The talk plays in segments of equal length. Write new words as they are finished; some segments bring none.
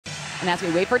And as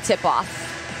we wait for tip-off.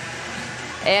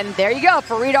 And there you go,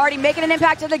 Farid already making an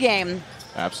impact in the game.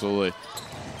 Absolutely.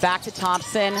 Back to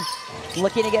Thompson,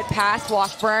 looking to get past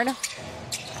Washburn.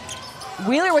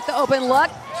 Wheeler with the open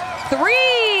look.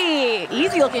 3!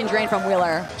 Easy looking drain from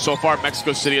Wheeler. So far,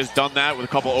 Mexico City has done that with a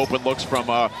couple open looks from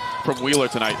Wheeler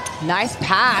tonight. Nice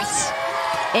pass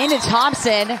into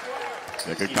Thompson.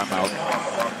 Yeah, good timeout.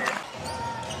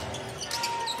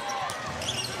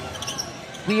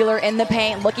 Wheeler in the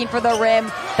paint, looking for the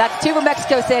rim. That's 2 for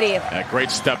Mexico City. Yeah,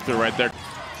 great step through right there.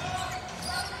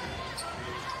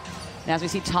 And as we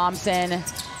see Thompson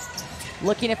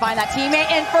looking to find that teammate,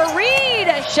 and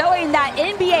Farid showing that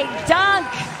NBA dunk.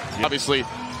 Obviously,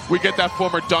 we get that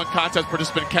former dunk contest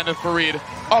participant, Kenneth Farid,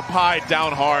 up high,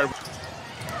 down hard.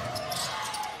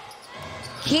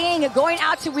 King going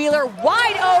out to Wheeler,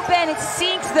 wide open. It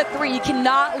sinks the 3. You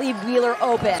cannot leave Wheeler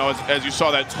open. As you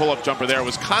saw, that pull-up jumper there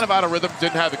was kind of out of rhythm,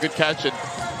 didn't have a good catch, and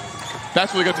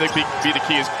that's really going to be the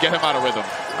key, is get him out of rhythm.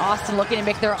 Austin looking to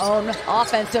make their own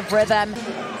offensive rhythm.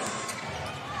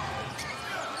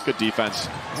 Good defense.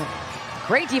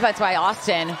 Great defense by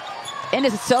Austin. Into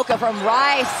Sissoko from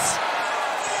Rice.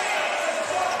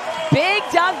 Big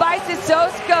dunk by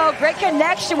Sissoko. Great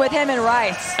connection with him and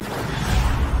Rice.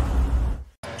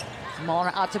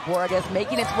 Mulliner out to Borges,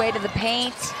 making its way to the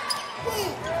paint.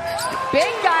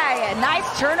 Big guy, a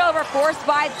nice turnover forced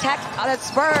by the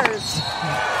Spurs.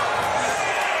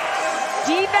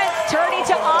 Defense turning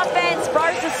to offense for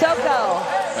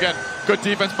Sissoko. Again, good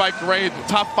defense by Gray,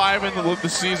 top 5 in the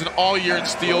season all year in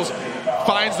steals.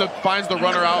 Finds the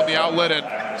runner out in the outlet, and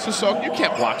Sissoko, you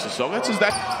can't block Sissoko. That's his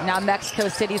that. Now Mexico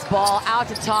City's ball out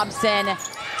to Thompson.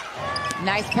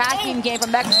 Nice passing game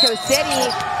from Mexico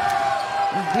City.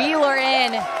 Wheeler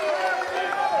in.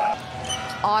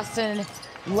 Austin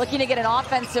looking to get an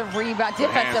offensive rebound,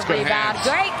 defensive rebound.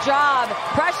 Great job.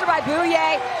 Pressure by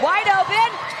Bouye. Wide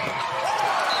open.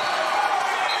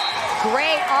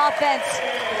 Great offense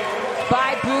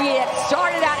by Bouye. It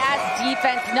started out as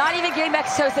defense, not even giving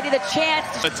Mexico City the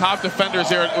chance. The top defenders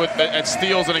here at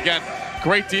steals, and again,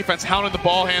 great defense, hounding the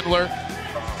ball handler.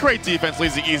 Great defense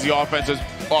leads the easy offenses.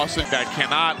 Austin that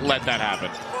cannot let that happen.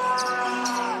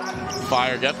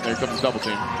 Fire, yep, there comes the double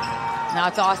team. Now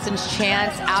it's Austin's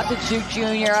chance, out to Duke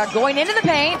Jr., going into the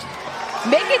paint,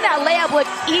 making that layup look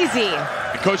easy.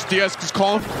 And Coach Diaz is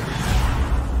calling.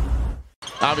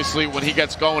 Obviously, when he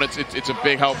gets going, it's a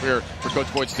big help here for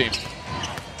Coach Boyd's team.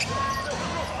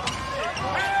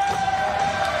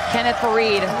 Kenneth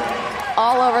Farid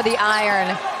all over the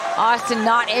iron. Austin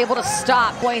not able to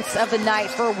stop. Points of the night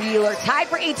for Wheeler. Tied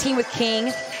for 18 with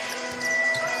King.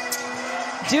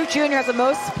 Duke Jr. has the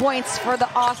most points for the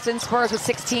Austin Spurs with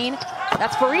 16.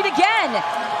 That's Farid again.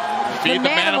 Feed the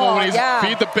manimal when he's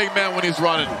feed the big man when he's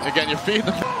running. Again, you're feeding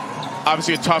them.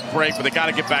 Obviously a tough break, but they got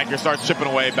to get back here, start chipping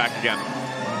away back again.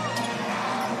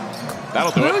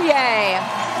 That'll do it. Bouye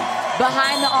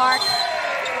behind the arc.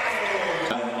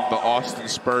 The Austin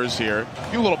Spurs here.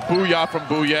 You a little booyah from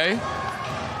Bouye.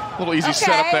 A little easy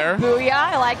setup there. Booyah,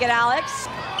 I like it, Alex.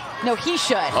 No, he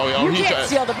should. Oh, you he can't should.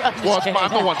 steal the. Well, I'm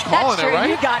the one calling That's true. it, right?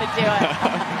 You got to do it.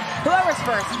 Whoever's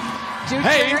first. Duke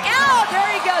Hey. Jr. Oh,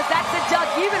 there he goes. That's the dunk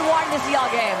you've been wanting to see all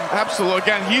game. Absolutely.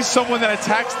 Again, he's someone that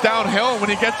attacks downhill. When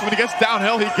he gets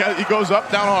downhill, he goes up,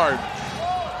 down hard.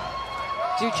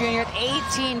 Duke Jr. with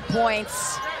 18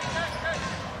 points.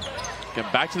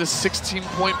 Get back to the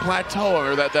 16-point plateau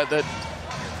or that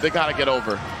they got to get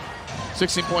over.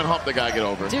 16-point hump they got to get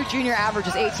over. Duke Jr.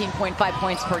 averages 18.5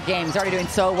 points per game. He's already doing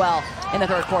so well in the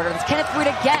third quarter. It's Kenneth Farid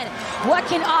again. What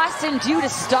can Austin do to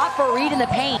stop Farid in the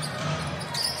paint?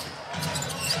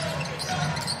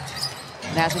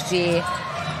 And as we see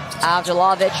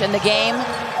Avdalovic in the game,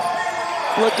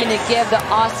 looking to give the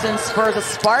Austin Spurs a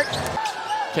spark.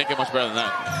 Can't get much better than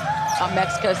that.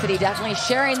 Mexico City definitely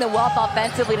sharing the wealth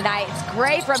offensively tonight. It's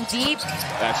Gray from deep.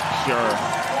 That's pure.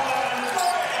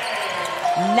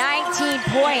 19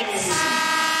 points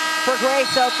for Gray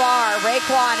so far.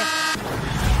 Raekwon.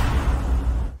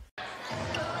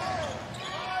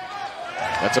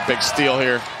 That's a big steal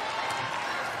here.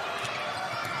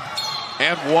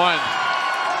 And one.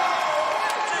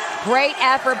 Great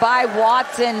effort by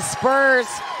Watson. Spurs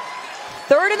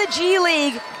third in the G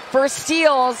League for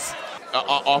steals.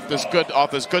 Off this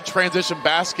good transition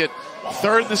basket.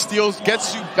 Third in the steals,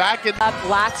 gets you back in.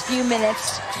 Last few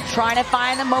minutes, trying to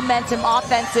find the momentum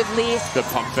offensively. Good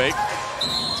pump fake.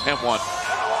 And one.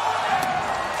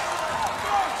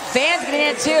 Fans getting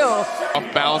in too.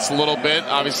 Off balance a little bit.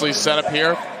 Obviously set up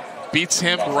here. Beats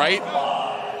him right.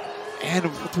 And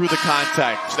through the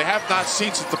contact. They have not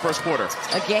seen since the first quarter.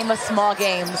 A game of small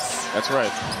games. That's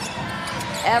right.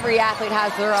 Every athlete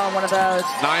has their own one of those.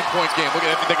 9-point game. Look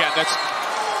at it again. That's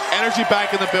energy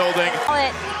back in the building.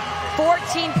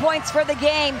 14 points for the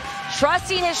game.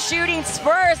 Trusting his shooting.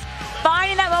 Spurs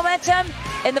finding that momentum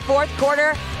in the fourth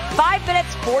quarter. 5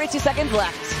 minutes, 42 seconds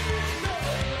left.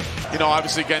 You know,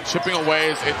 obviously, again, chipping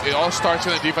away. It all starts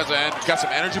in the defensive end. Got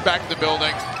some energy back in the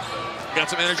building. Got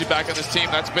some energy back in this team.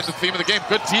 That's been the theme of the game.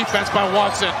 Good defense by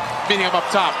Watson, meeting him up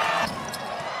top.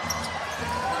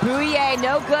 Bouye,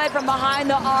 no good from behind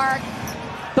the arc,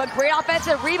 but great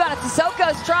offensive rebound. It's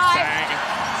Sissoko's try.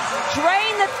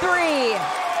 Drain the three.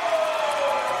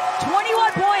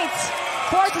 21 points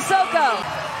for Sissoko.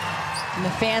 And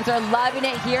the fans are loving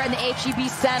it here in the HEB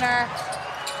Center.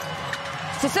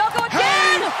 Sissoko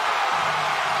again!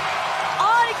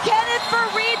 On Kenneth for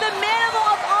Reed, the minimal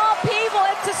of all people.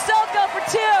 It's Sissoko for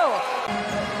two.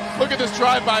 Look at this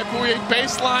drive by Bouye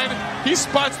baseline. He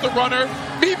spots the runner.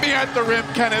 Meet me at the rim,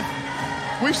 Kenneth.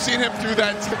 We've seen him do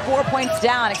that. 4 points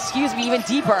down, excuse me, even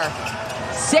deeper.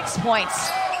 6 points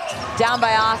down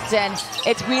by Austin.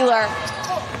 It's Wheeler.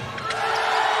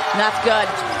 And that's good.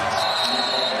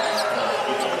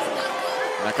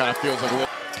 That kind of feels like a little...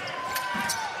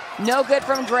 No good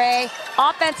from Gray.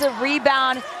 Offensive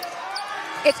rebound.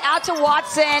 It's out to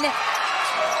Watson.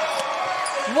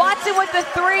 Watson with the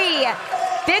three.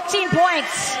 15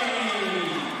 points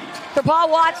for Paul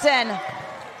Watson.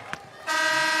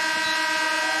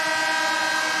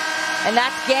 And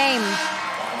that's game.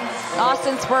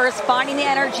 Austin Spurs finding the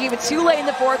energy, but too late in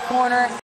the fourth quarter.